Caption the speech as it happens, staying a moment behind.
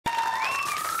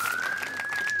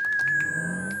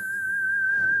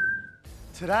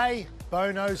Today,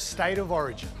 Beau knows state of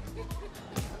origin.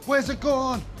 Where's it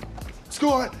gone?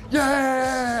 Score it!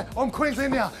 Yeah! I'm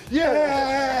Queensland now!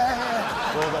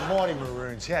 Yeah! Well, the mighty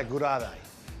Maroons, how good are they?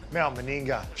 Mount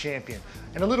Meninga, champion.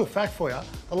 And a little fact for you,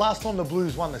 the last time the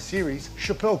Blues won the series,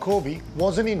 Chappelle Corby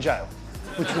wasn't in jail,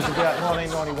 which was about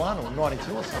 1991 or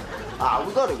 92 or something.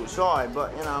 We got a good side,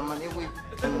 but, you know, if we,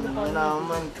 keep it up,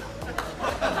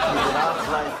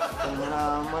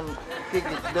 kick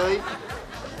it deep,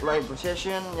 play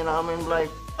possession, play,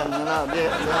 the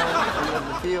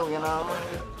field,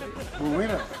 We'll win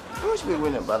it. We wish we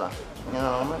win it better,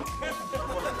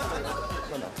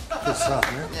 Good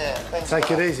stuff, man. Yeah, thanks. Take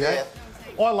it easy, eh?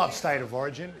 Yeah. I love State of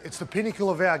Origin. It's the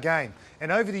pinnacle of our game.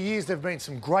 And over the years, there have been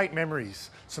some great memories.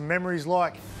 Some memories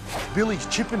like Billy's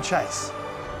chip and chase,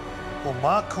 or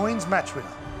Mark Coyne's match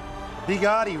winner, Big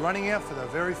Artie running out for the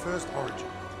very first Origin.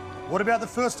 What about the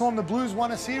first time the Blues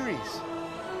won a series?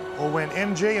 Or when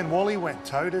MG and Wally went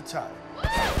toe-to-toe?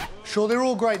 Sure, they're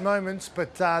all great moments,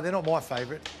 but they're not my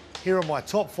favourite. Here are my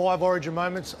top 5 Origin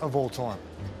moments of all time.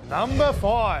 Number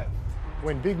 5,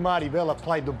 when Big Marty Bella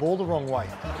played the ball the wrong way.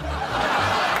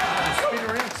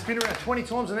 Spin around 20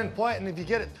 times and then play it, and if you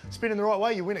get it spinning the right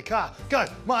way, you win a car. Go,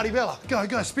 Marty Bella, go,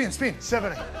 spin.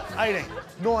 17, 18,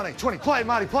 19, 20. Play it,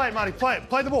 Marty, play it, play it.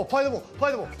 Play the ball, play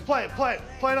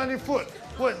it on your foot.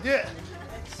 Yeah.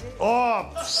 Oh,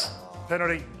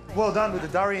 penalty. Well done with the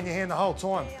durry in your hand the whole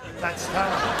time. That's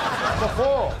talent. Number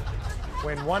 4,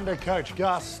 when Wonder Coach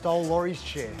Gus stole Laurie's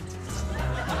chair.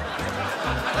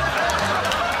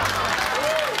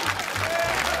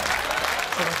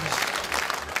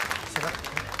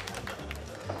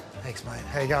 Thanks, mate.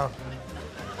 How you going?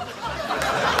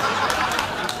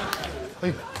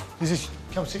 Hey, is this...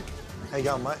 Come sit. How you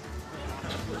going, mate?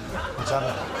 What's up,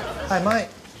 mate? Hey, mate.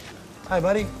 Hey,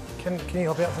 buddy. Can you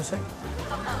help out for a sec?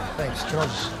 Thanks.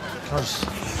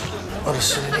 I'll just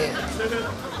sit in here.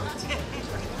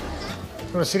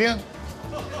 You want to sit down?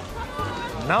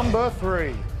 Number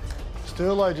 3.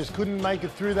 Sterlo just couldn't make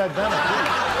it through that banner.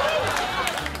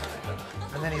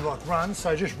 And then he runs,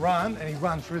 so just run, and he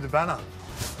runs through the banner.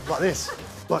 Like this.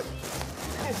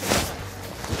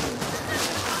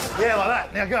 Yeah, like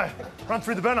that. Now go. Run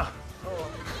through the banner.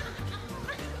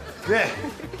 Yeah.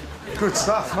 Good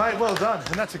stuff, mate. Well done.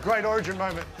 And that's a great Origin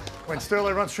moment when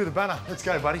Sterlo runs through the banner. Let's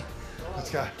go, buddy. Let's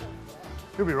go.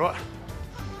 You'll be right.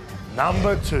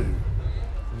 Number 2.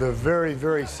 The very,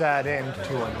 very sad end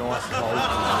to a nice goal.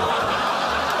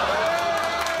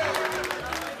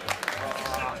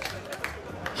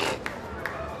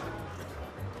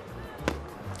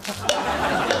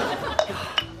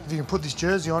 If you can put this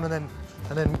jersey on and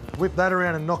then whip that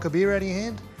around and knock a beer out of your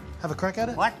hand, have a crack at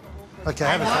it? What? Okay,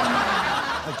 have a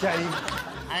crack. Okay,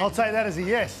 I'll take that as a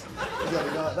yes. You gotta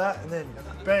go like that and then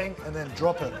bang and then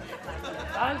drop it.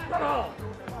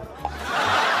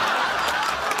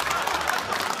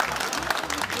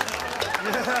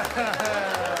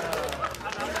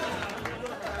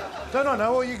 Don't I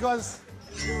know all you guys?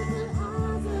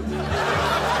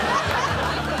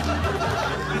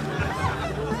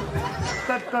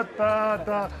 Da, da, da,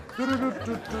 da. Do, do, do,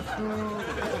 do, do,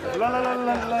 do. La, la, la,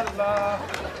 la, la, la.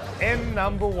 End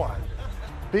number 1.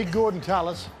 Big Gordon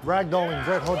Tallis ragdolling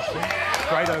Brett Hodgson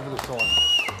straight over the side.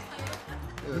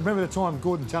 Remember the time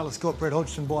Gordon Tallis got Brett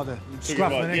Hodgson by the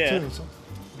scruff of the neck too?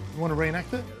 You want to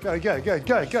reenact it? Go, get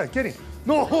him.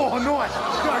 No, nice.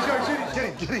 Go,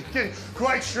 get him.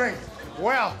 Great strength.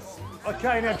 Wow.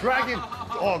 Okay, now drag him.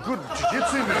 Oh, good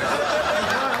jiu-jitsu move.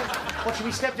 Watch him,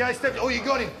 he stepped. Oh, you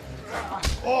got him.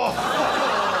 Oh,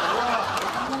 wow.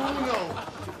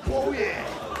 Oh, yeah.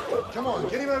 Come on,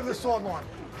 get him over the sideline.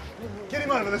 Get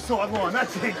him over the sideline.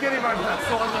 That's it. Get him over that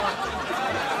sideline.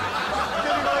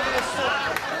 Get him over the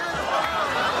sideline.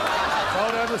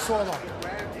 Hold over the sideline.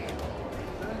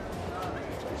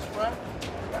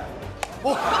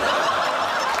 Oh.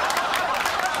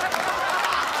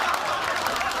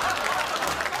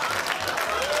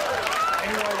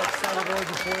 Anyway, that's State of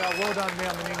Origin for you. Well done,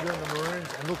 Mount Meninga and the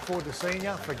Maroons, and look forward to seeing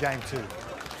you for Game 2.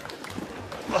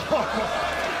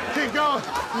 Keep going.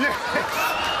 Yeah.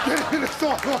 Get him in the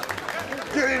sideline.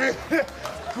 Get him in.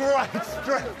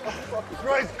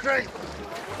 Great strength.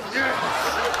 Yeah.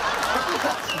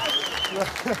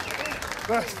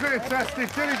 That's fantastic.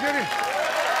 Get him.